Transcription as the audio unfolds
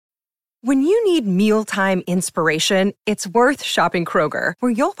When you need mealtime inspiration, it's worth shopping Kroger,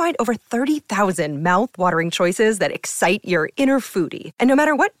 where you'll find over 30,000 mouth-watering choices that excite your inner foodie. And no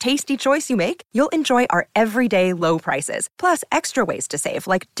matter what tasty choice you make, you'll enjoy our everyday low prices, plus extra ways to save,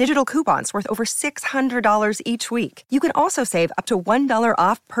 like digital coupons worth over $600 each week. You can also save up to $1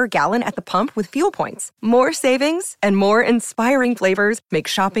 off per gallon at the pump with fuel points. More savings and more inspiring flavors make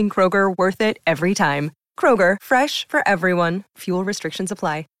shopping Kroger worth it every time. Kroger, fresh for everyone. Fuel restrictions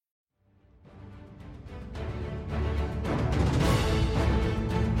apply.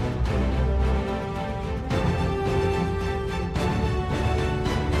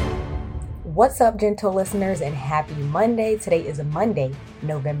 What's up, gentle listeners, and happy Monday. Today is Monday,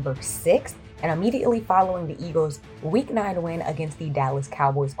 November 6th, and immediately following the Eagles' Week 9 win against the Dallas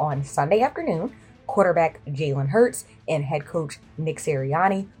Cowboys on Sunday afternoon, quarterback Jalen Hurts and head coach Nick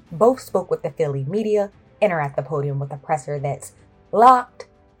Sirianni both spoke with the Philly media and are at the podium with a presser that's locked,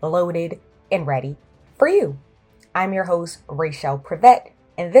 loaded, and ready for you. I'm your host, Rachel Prevette,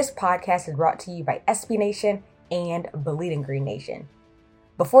 and this podcast is brought to you by SB Nation and Bleeding Green Nation.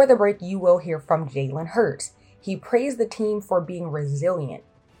 Before the break, you will hear from Jalen Hurts. He praised the team for being resilient,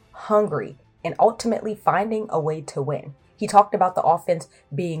 hungry, and ultimately finding a way to win. He talked about the offense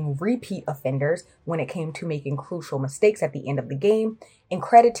being repeat offenders when it came to making crucial mistakes at the end of the game and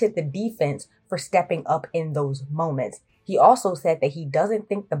credited the defense for stepping up in those moments. He also said that he doesn't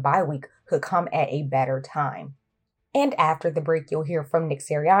think the bye week could come at a better time. And after the break, you'll hear from Nick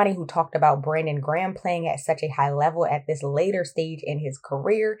Sirianni, who talked about Brandon Graham playing at such a high level at this later stage in his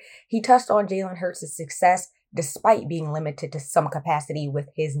career. He touched on Jalen Hurts' success despite being limited to some capacity with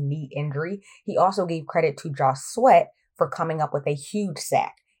his knee injury. He also gave credit to Josh Sweat for coming up with a huge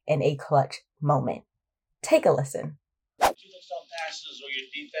sack in a clutch moment. Take a listen. 2 touchdown passes or your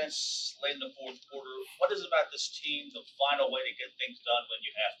defense late in the fourth quarter. What is it about this team to find a way to get things done when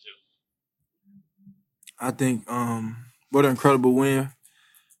you have to? I think what an incredible win,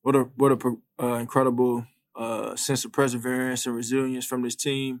 what a incredible sense of perseverance and resilience from this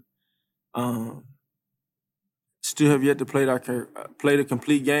team. Still have yet to play the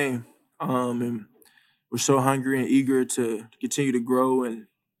complete game, and we're so hungry and eager to continue to grow and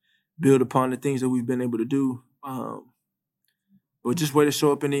build upon the things that we've been able to do. But just way to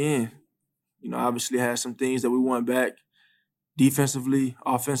show up in the end. Obviously had some things that we want back. Defensively,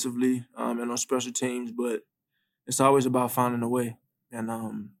 offensively, and on special teams, but it's always about finding a way. And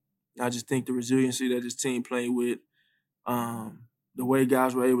I just think the resiliency that this team played with, the way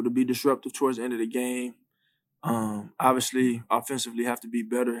guys were able to be disruptive towards the end of the game, obviously offensively have to be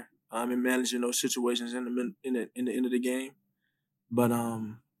better in managing those situations in the end of the game. But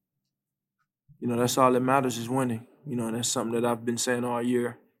that's all that matters is winning. And that's something that I've been saying all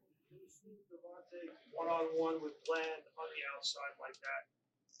year. One-on-one with Bland on the outside like that.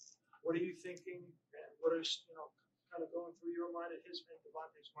 What are you thinking? And what is kind of going through your mind and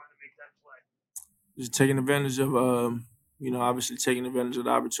Devontae's mind to make that play? Just taking advantage of obviously taking advantage of the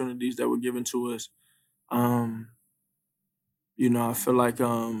opportunities that were given to us. I feel like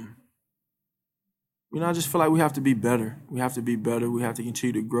I just feel like we have to be better. We have to be better. We have to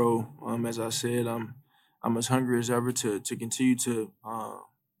continue to grow. As I said, I'm as hungry as ever to continue to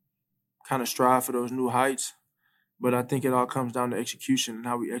kind of strive for those new heights. But I think it all comes down to execution and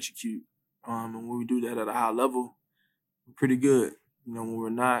how we execute. And when we do that at a high level, we're pretty good. When we're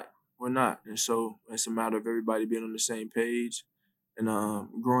not, we're not. And so it's a matter of everybody being on the same page and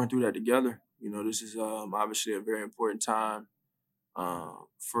growing through that together. This is obviously a very important time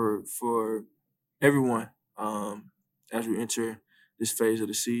for everyone as we enter this phase of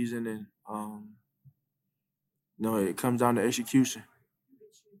the season. And, it comes down to execution.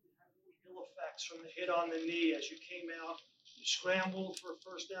 From the hit on the knee as you came out, you scrambled for a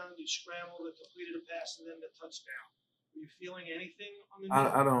first down, you scrambled and completed a pass, and then the touchdown. Were you feeling anything on the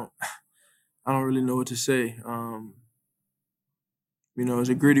knee? I don't really know what to say. It was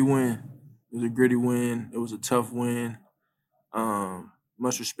a gritty win. It was a tough win.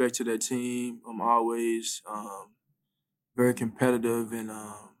 Much respect to that team. I'm always very competitive and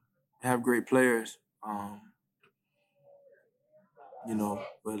have great players.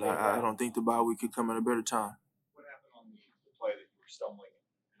 But I don't think the bye week could come at a better time. What happened on the play that you were stumbling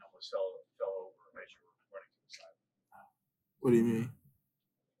and almost fell over as you were running to the side? What do you mean?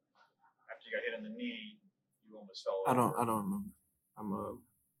 After you got hit in the knee, you almost fell over. I don't remember.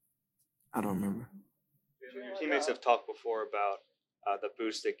 I don't remember. Your teammates have talked before about the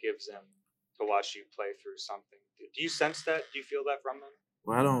boost it gives them to watch you play through something. Do you sense that? Do you feel that from them?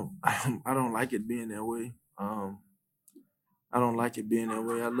 Well, I don't like it being that way. I don't like it being that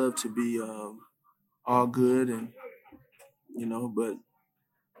way. I love to be all good and but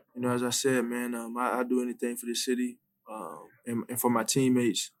as I said, man, I do anything for the city and for my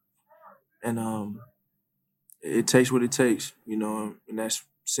teammates, and it takes what it takes, and that's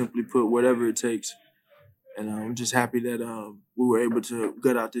simply put, whatever it takes. And I'm just happy that we were able to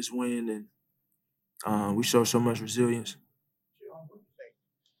gut out this win, and we showed so much resilience. What do you think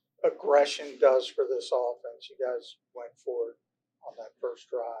aggression does for this offense? You guys went for it on that first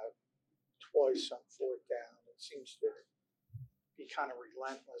drive twice on fourth down. It seems to be kind of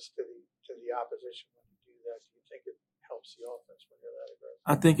relentless to the opposition when you do that. Do you think it helps the offense when you're that aggressive?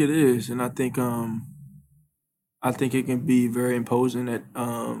 I think it is, and I think it can be very imposing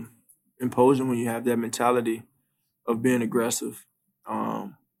when you have that mentality of being aggressive.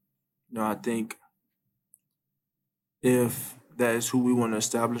 I think if that is who we want to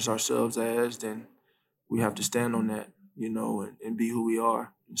establish ourselves as, then we have to stand on that, and be who we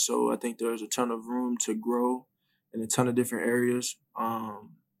are. And so I think there's a ton of room to grow in a ton of different areas.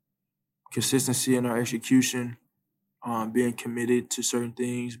 Consistency in our execution, being committed to certain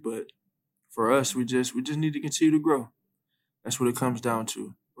things, but for us, we just need to continue to grow. That's what it comes down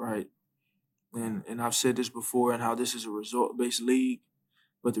to, right? And I've said this before, and how this is a result-based league,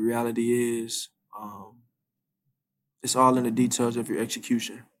 but the reality is, it's all in the details of your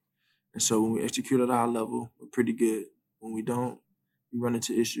execution. And so when we execute at a high level, we're pretty good. When we don't, we run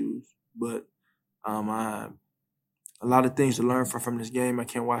into issues. But a lot of things to learn from this game. I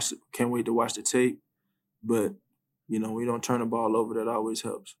can't wait to watch the tape. But we don't turn the ball over. That always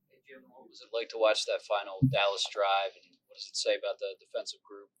helps. Hey, Jim, what was it like to watch that final Dallas drive, and what does it say about the defensive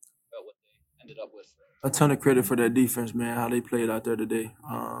group, about what they ended up with? A ton of credit for that defense, man, how they played out there today.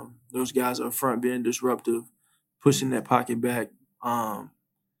 Those guys up front being disruptive, pushing that pocket back.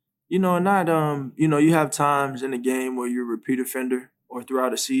 You have times in the game where you're a repeat offender, or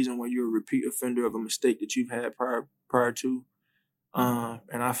throughout a season where you're a repeat offender of a mistake that you've had prior to.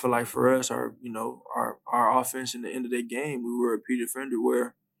 And I feel like for us, our offense in the end of the game, we were a repeat offender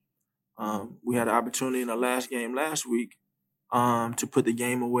where we had an opportunity in the last game last week to put the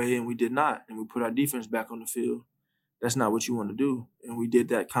game away, and we did not. And we put our defense back on the field. That's not what you want to do. And we did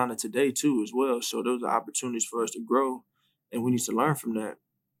that kind of today too as well. So those are opportunities for us to grow, and we need to learn from that.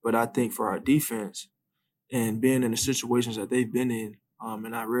 But I think for our defense and being in the situations that they've been in,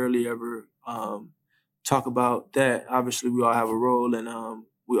 and I rarely ever talk about that. Obviously, we all have a role, and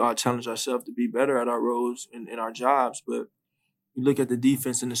we all challenge ourselves to be better at our roles and in our jobs. But you look at the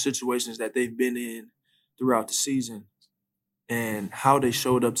defense and the situations that they've been in throughout the season and how they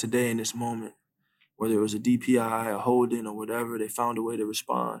showed up today in this moment, whether it was a DPI, a holding, or whatever, they found a way to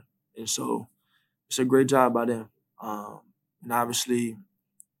respond. And so it's a great job by them. And obviously,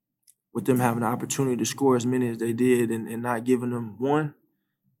 with them having the opportunity to score as many as they did and not giving them one,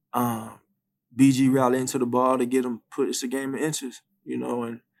 BG rallied into the ball to get them it's a game of inches,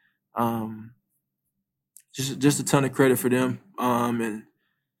 and just a ton of credit for them, and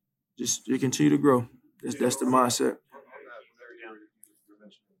just to continue to grow. That's the mindset.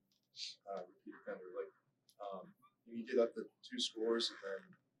 You get up to 2 scores and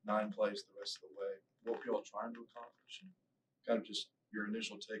then 9 plays the rest of the way. What were y'all trying to accomplish? And kind of just your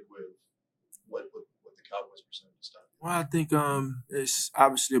initial take with what the Cowboys percentage is done. Well, I think it's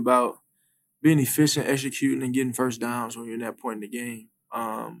obviously about being efficient, executing, and getting first downs when you're in that point in the game.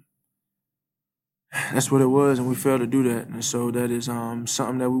 That's what it was, and we failed to do that. And so that is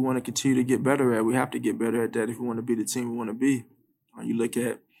something that we want to continue to get better at. We have to get better at that if we want to be the team we want to be. You look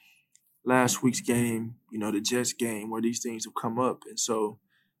at last week's game, the Jets game, where these things have come up. And so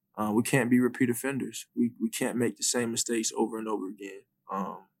we can't be repeat offenders. We can't make the same mistakes over and over again.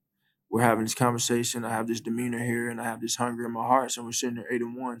 We're having this conversation. I have this demeanor here, and I have this hunger in my heart. So we're sitting there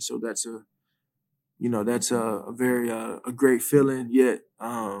 8-1. So that's a very a great feeling. Yet,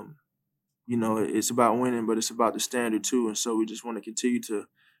 it's about winning, but it's about the standard too. And so we just want to continue to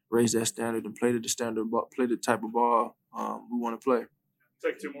raise that standard and play the type of ball we want to play.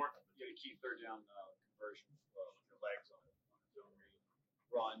 Take 2 more. Get a key third down conversion with your legs on a zone read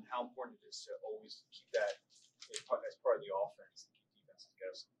run. How important it is to always keep that as part of the offense to keep defenses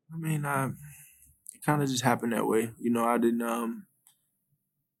guessing. I mean, it kind of just happened that way.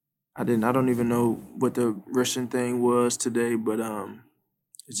 I don't even know what the Russian thing was today, but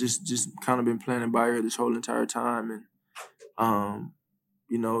it's just kind of been playing by ear this whole entire time, and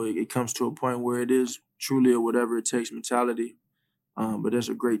it comes to a point where it is truly a whatever it takes mentality. But there's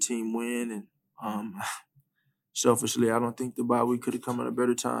a great team win, and selfishly, I don't think the bye week could have come at a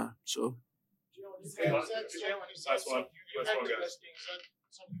better time. So. Last one, guys.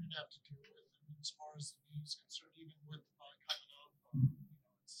 Something you have to do with as far as he's concerned, even with the bye coming up.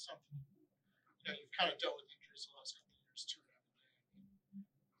 It's something you've kind of dealt with injuries the last couple of years too.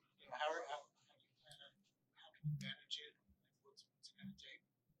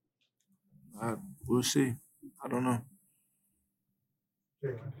 we'll see. I don't know.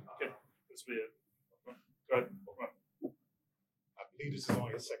 Okay, this will be it. Go ahead. I believe this is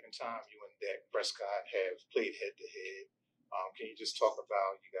only the second time you and Dak Prescott have played head to head. Can you just talk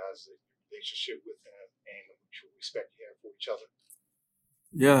about you guys' relationship with him and the mutual respect you have for each other?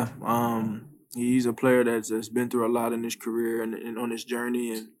 Yeah, he's a player that's been through a lot in his career and on his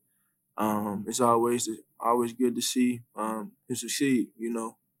journey, and it's always good to see him succeed,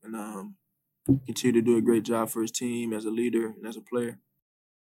 and continue to do a great job for his team as a leader and as a player.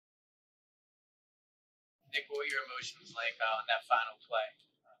 Nick, what were your emotions like on that final play?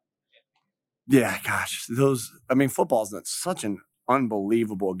 Yeah, gosh, football's such an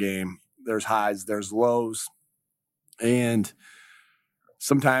unbelievable game. There's highs, there's lows, and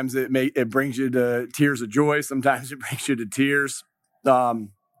sometimes it brings you to tears of joy. Sometimes it brings you to tears.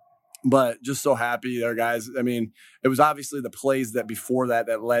 But just so happy there, guys. I mean, it was obviously the plays that before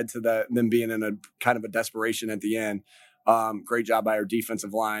that led to them being in a kind of a desperation at the end. Great job by our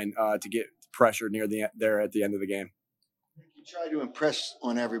defensive line to get pressure there at the end of the game. You tried to impress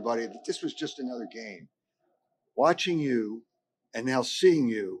on everybody that this was just another game. Watching you and now seeing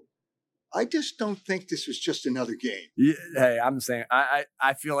you, I just don't think this was just another game. Yeah, hey, I'm the same. I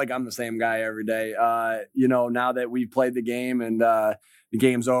feel like I'm the same guy every day. Now that we've played the game and the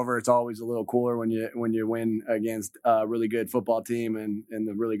game's over, it's always a little cooler when you win against a really good football team and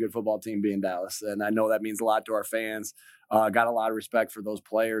the really good football team being Dallas. And I know that means a lot to our fans. Got a lot of respect for those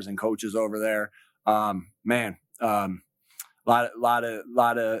players and coaches over there. It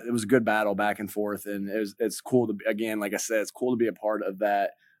was a good battle back and forth, and it's cool to, again, like I said, it's cool to be a part of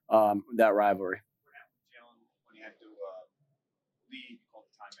that rivalry. What happened with Jalen when he had to leave, called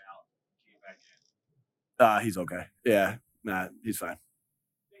the timeout, came back in? He's okay. Yeah, he's fine.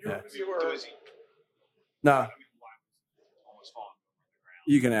 Yeah. No.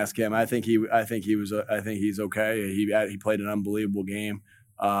 You can ask him. I think he's okay. He played an unbelievable game.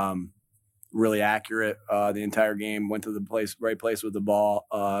 Really accurate the entire game. Went to the right place with the ball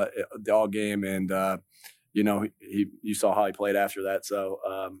all game, and you saw how he played after that. So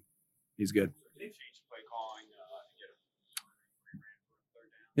he's good. They changed play calling.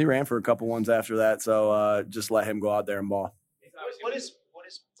 He ran for a couple ones after that. So just let him go out there and ball. What does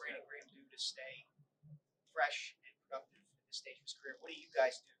Brandon Graham do to stay fresh and productive at this stage of his career? What do you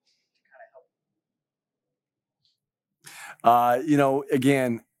guys do to kind of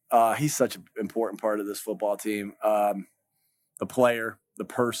help? He's such an important part of this football team. The player, the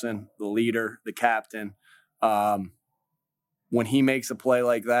person, the leader, the captain. When he makes a play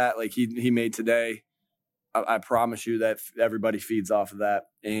like that, like he made today, I promise you that everybody feeds off of that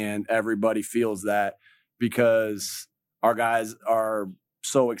and everybody feels that because our guys are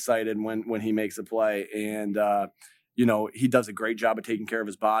so excited when he makes a play. And, he does a great job of taking care of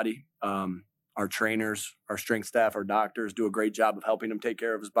his body. Our trainers, our strength staff, our doctors do a great job of helping him take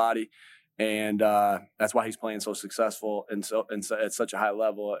care of his body. And that's why he's playing so successful and so at such a high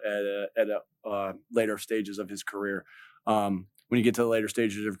level at later stages of his career. When you get to the later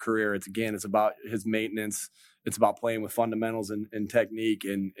stages of career, it's about his maintenance. It's about playing with fundamentals and technique,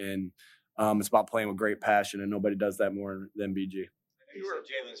 and it's about playing with great passion. And nobody does that more than BG. You were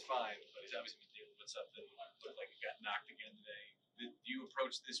Jalen's fine, but he's obviously been dealing with something like he got knocked again today. Do you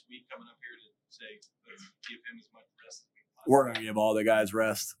approach this week coming up here to say, let's give him as much rest as we can? We're going to give all the guys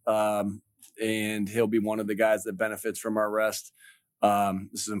rest, and he'll be one of the guys that benefits from our rest.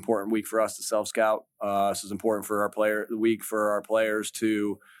 This is an important week for us to self-scout. This is important for week for our players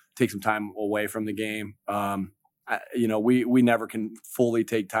to take some time away from the game. We never can fully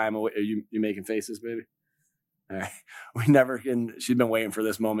take time away. Are you making faces, baby? All right. We never can. She's been waiting for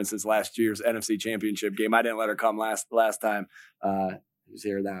this moment since last year's NFC Championship game. I didn't let her come last time. She's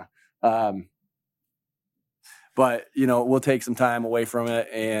here now. But we'll take some time away from it,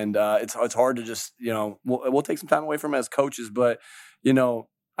 and it's hard to just we'll take some time away from it as coaches. But I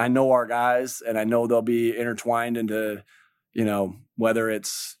know our guys, and I know they'll be intertwined into whether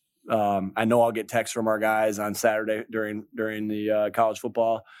it's I know I'll get texts from our guys on Saturday during the college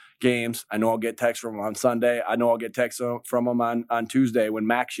football games. I know I'll get texts from them on Sunday. I know I'll get texts from them on Tuesday when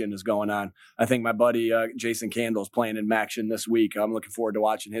MACtion is going on. I think my buddy Jason Candle's playing in MACtion this week. I'm looking forward to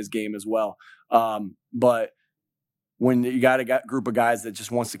watching his game as well. But when you got a group of guys that just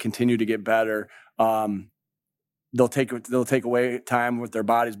wants to continue to get better, they'll take away time with their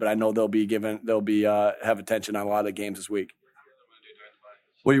bodies. But I know they'll have attention on a lot of the games this week.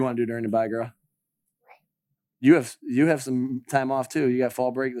 What do you want to do during the bye, girl? You have some time off too. You got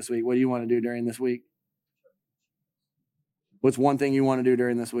fall break this week. What do you want to do during this week? What's one thing you want to do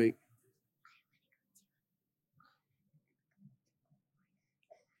during this week?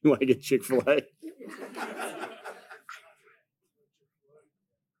 You want to get Chick-fil-A?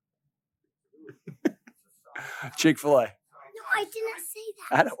 Chick-fil-A. No, I didn't say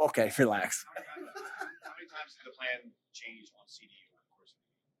that. I don't, okay, relax. How many times did the plan change on CDU?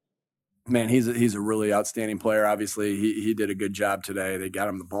 Man, he's a really outstanding player. Obviously, he did a good job today. They got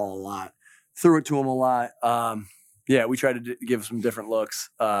him the ball a lot, threw it to him a lot. Yeah, we tried to give some different looks,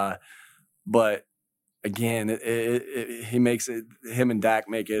 but again, him and Dak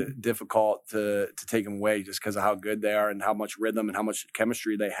make it difficult to take him away just because of how good they are and how much rhythm and how much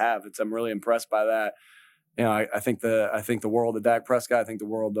chemistry they have. I'm really impressed by that. You know, I think the world of Dak Prescott. I think the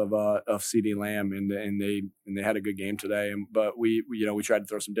world of CeeDee Lamb, and they had a good game today. But we tried to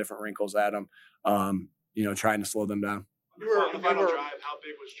throw some different wrinkles at them, trying to slow them down. On the final drive, how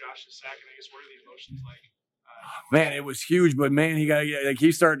big was Josh's sack, and I guess what are the emotions like? Man, it was huge, but man,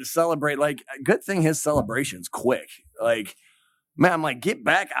 he started to celebrate. Like, good thing his celebration's quick. Like, man, I'm like, get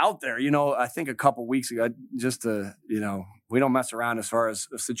back out there. I think a couple weeks ago, just to, we don't mess around as far as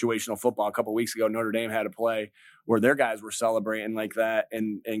situational football. A couple weeks ago, Notre Dame had a play where their guys were celebrating like that,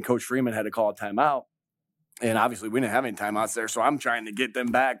 and Coach Freeman had to call a timeout. And obviously, we didn't have any timeouts there, so I'm trying to get them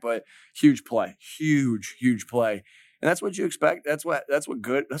back. But huge play, huge play, and that's what you expect. That's what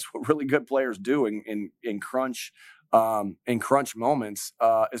really good players do in crunch moments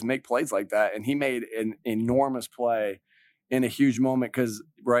is make plays like that. And he made an enormous play in a huge moment because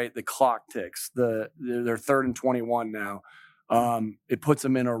the clock ticks. They're 3rd and 21 now. It puts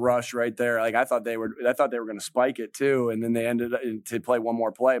them in a rush right there. Like I thought they were going to spike it too, and then they ended up to play one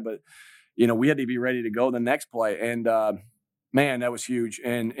more play. But we had to be ready to go the next play, and man, that was huge.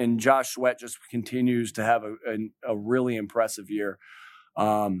 And Josh Sweat just continues to have a really impressive year.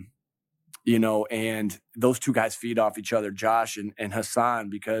 And those two guys feed off each other, Josh and Hassan,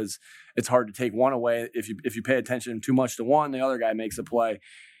 because it's hard to take one away. If you pay attention too much to one, the other guy makes a play.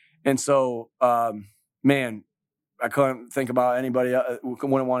 And so, man, I couldn't think about anybody.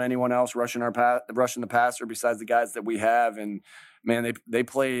 Wouldn't want anyone else rushing the passer besides the guys that we have. And man, they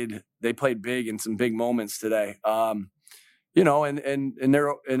played big in some big moments today. And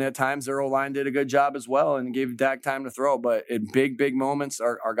at times their O-line did a good job as well and gave Dak time to throw. But in big moments,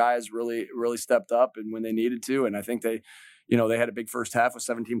 our guys really stepped up and when they needed to. And I think they had a big first half with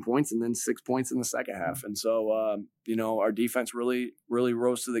 17 points and then 6 points in the second half. And so, our defense really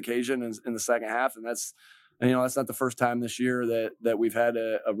rose to the occasion in the second half. And that's not the first time this year that we've had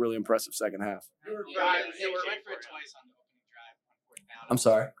a really impressive second half. You went for it twice on the opening drive on fourth down. I'm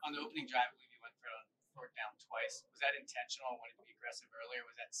sorry? On the opening drive, I believe you went for it on fourth down twice. Was that intentional? Wanted to be aggressive earlier?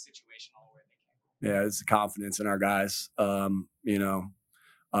 Was that situational where they came? Yeah, it's confidence in our guys.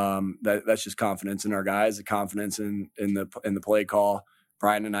 That's just confidence in our guys, the confidence in the play call.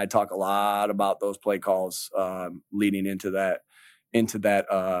 Brian and I talk a lot about those play calls leading into that.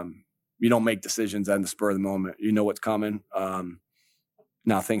 You don't make decisions on the spur of the moment. You know what's coming.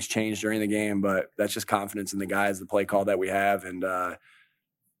 Now things change during the game, but that's just confidence in the guys, the play call that we have. And that's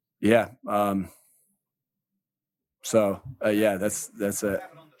it. On the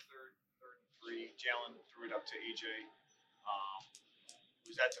third and 3, Jalen threw it up to AJ.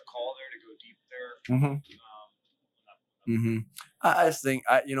 Was that the call there to go deep there? I just think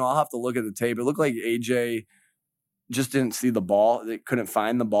I'll have to look at the tape. It looked like AJ just didn't see the ball. They couldn't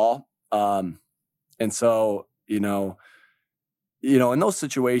find the ball. And so, in those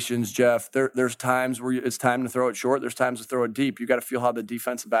situations, Jeff, there's times where it's time to throw it short. There's times to throw it deep. You got to feel how the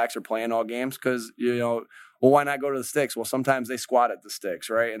defensive backs are playing all games because, why not go to the sticks? Well, sometimes they squat at the sticks,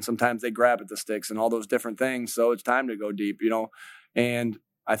 right? And sometimes they grab at the sticks and all those different things. So it's time to go deep, and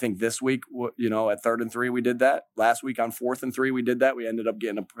I think this week, at 3rd and 3, we did that. Last week on 4th and 3, we did that. We ended up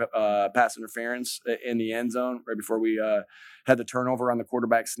getting a pass interference in the end zone right before we had the turnover on the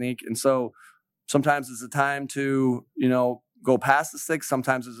quarterback sneak. And so sometimes it's a time to, go past the sticks.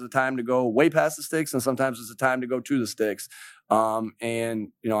 Sometimes it's a time to go way past the sticks. And sometimes it's a time to go to the sticks. I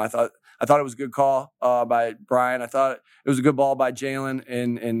thought it was a good call by Brian. I thought it was a good ball by Jalen.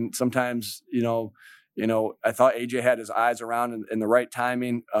 And sometimes, I thought AJ had his eyes around in the right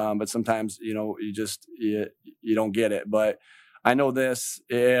timing, but sometimes, you don't get it. But I know this,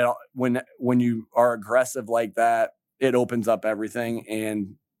 when you are aggressive like that, it opens up everything.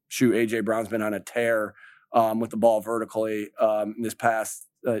 And shoot, AJ Brown's been on a tear with the ball vertically this past,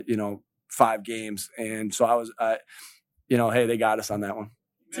 5 games. And so hey, they got us on that one.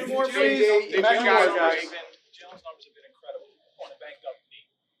 2 more, please. Jalen's numbers have been incredible on a banged up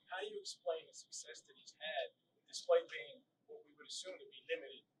knee. How do you explain the success that he's had despite being what we would assume to be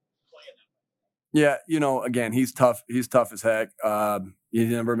limited playing that way? Yeah, again, he's tough. He's tough as heck. He's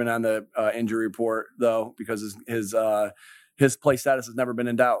never been on the injury report though, because his his play status has never been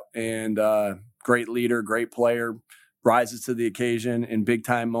in doubt. And great leader, great player, rises to the occasion in big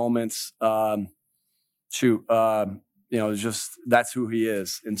time moments. Just that's who he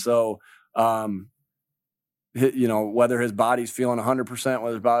is. And so, whether his body's feeling 100%,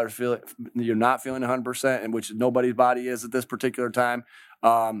 whether his body's you're not feeling 100%, and which nobody's body is at this particular time,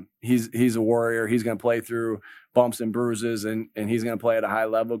 he's a warrior. He's going to play through bumps and bruises, and he's going to play at a high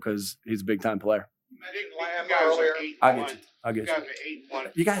level because he's a big time player. I think Lamb earlier. I'll get you.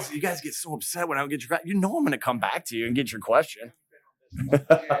 You You guys get so upset when I don't get your. You know I'm going to come back to you and get your question.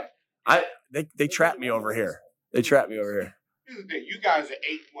 They trap me over here. Here's the thing: you guys are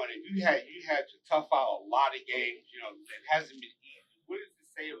 8-1, and you had to tough out a lot of games. It hasn't been easy. What does it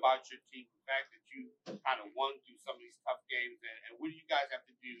say about your team? The fact that you kind of won through some of these tough games, and what do you guys have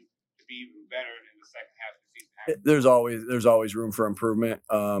to do to be even better in the second half of the season? There's always room for improvement.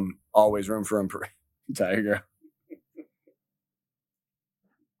 Always room for improvement. Tiger.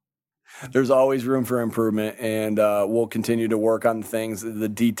 There's always room for improvement, and we'll continue to work on things, the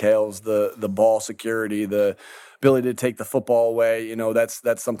details, the ball security, the ability to take the football away.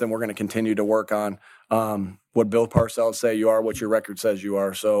 That's something we're going to continue to work on. What Bill Parcells say, you are what your record says you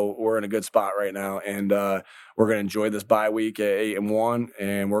are. So we're in a good spot right now, and we're going to enjoy this bye week at 8-1,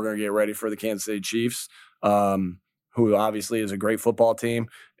 and we're going to get ready for the Kansas City Chiefs, who obviously is a great football team,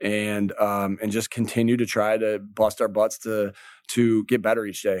 and just continue to try to bust our butts to get better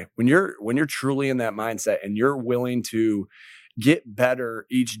each day. When you're truly in that mindset and you're willing to get better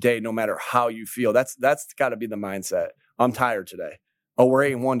each day, no matter how you feel, that's got to be the mindset. I'm tired today. Oh, we're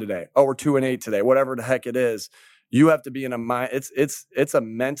 8-1 today. Oh, we're 2-8 today. Whatever the heck it is, you have to be in a mind. It's a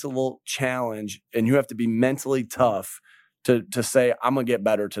mental challenge, and you have to be mentally tough to say, I'm going to get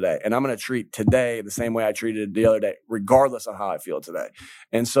better today, and I'm going to treat today the same way I treated the other day, regardless of how I feel today.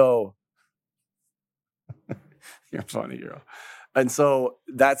 And so you're funny, hero. And so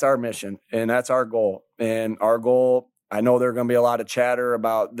that's our mission, and that's our goal. And our goal, I know there are going to be a lot of chatter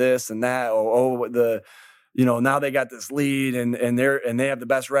about this and that. Now they got this lead and they have the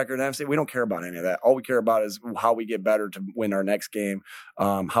best record in NFC. We don't care about any of that. All we care about is how we get better to win our next game,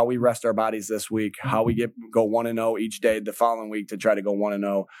 how we rest our bodies this week, how we go 1-0 each day the following week to try to go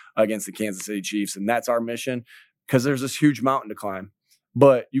 1-0 against the Kansas City Chiefs. And that's our mission, because there's this huge mountain to climb.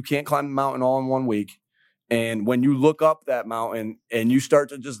 But you can't climb the mountain all in 1 week. And when you look up that mountain and you start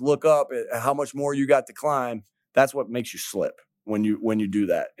to just look up at how much more you got to climb, that's what makes you slip when you do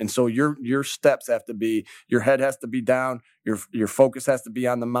that. And so your steps have to be, your head has to be down, your focus has to be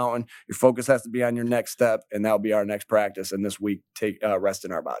on the mountain, your focus has to be on your next step, and that'll be our next practice. And this week, take rest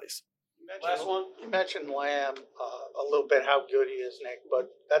in our bodies. Last one, you mentioned Lamb a little bit, how good he is, Nick, but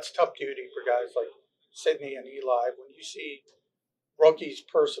that's tough duty for guys like Sidney and Eli. When you see rookies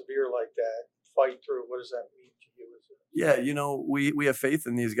persevere like that, fight through, what does that mean to you? Yeah, we have faith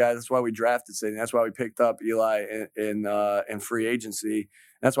in these guys. That's why we drafted Sidney. That's why we picked up Eli in free agency.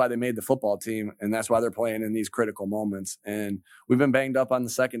 That's why they made the football team, and that's why they're playing in these critical moments. And we've been banged up on the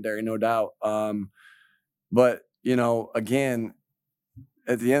secondary, no doubt. But again,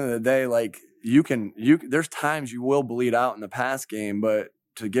 at the end of the day, like there's times you will bleed out in the pass game, but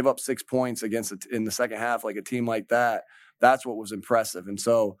to give up 6 points in the second half, like a team like that, that's what was impressive. And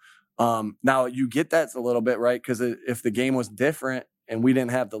so. Now you get that a little bit, right? Because if the game was different and we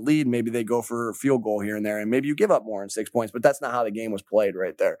didn't have the lead, maybe they go for a field goal here and there, and maybe you give up more than 6 points, but that's not how the game was played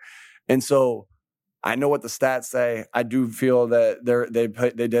right there. And so I know what the stats say. I do feel that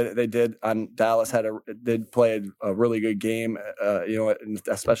they did on Dallas did play a really good game,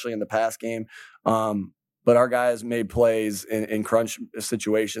 especially in the pass game. But our guys made plays in crunch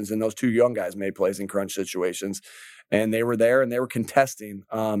situations, and those two young guys made plays in crunch situations, and they were there and they were contesting,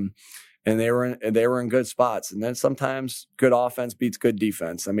 and they were in good spots. And then sometimes good offense beats good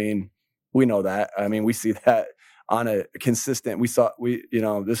defense. I mean, we know that. I mean, we see that on a consistent.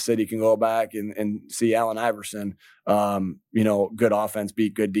 This city can go back and see Allen Iverson. Good offense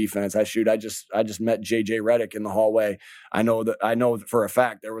beat good defense. I just met JJ Redick in the hallway. I know that for a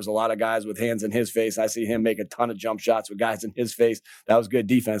fact there was a lot of guys with hands in his face. I see him make a ton of jump shots with guys in his face. That was good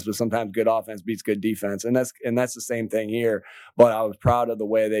defense, but sometimes good offense beats good defense, and that's the same thing here. But I was proud of the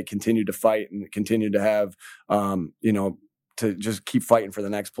way they continued to fight and continued to have to just keep fighting for the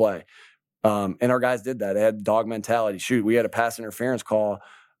next play. And our guys did that. They had dog mentality. Shoot, we had a pass interference call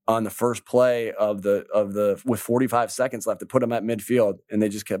on the first play of the with 45 seconds left to put them at midfield, and they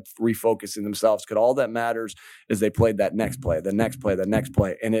just kept refocusing themselves. Because all that matters is they played that next play, the next play,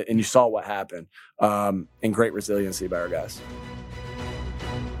 and you saw what happened. And great resiliency by our guys.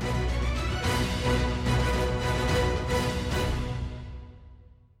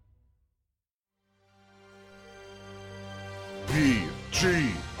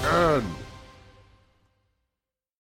 BGN.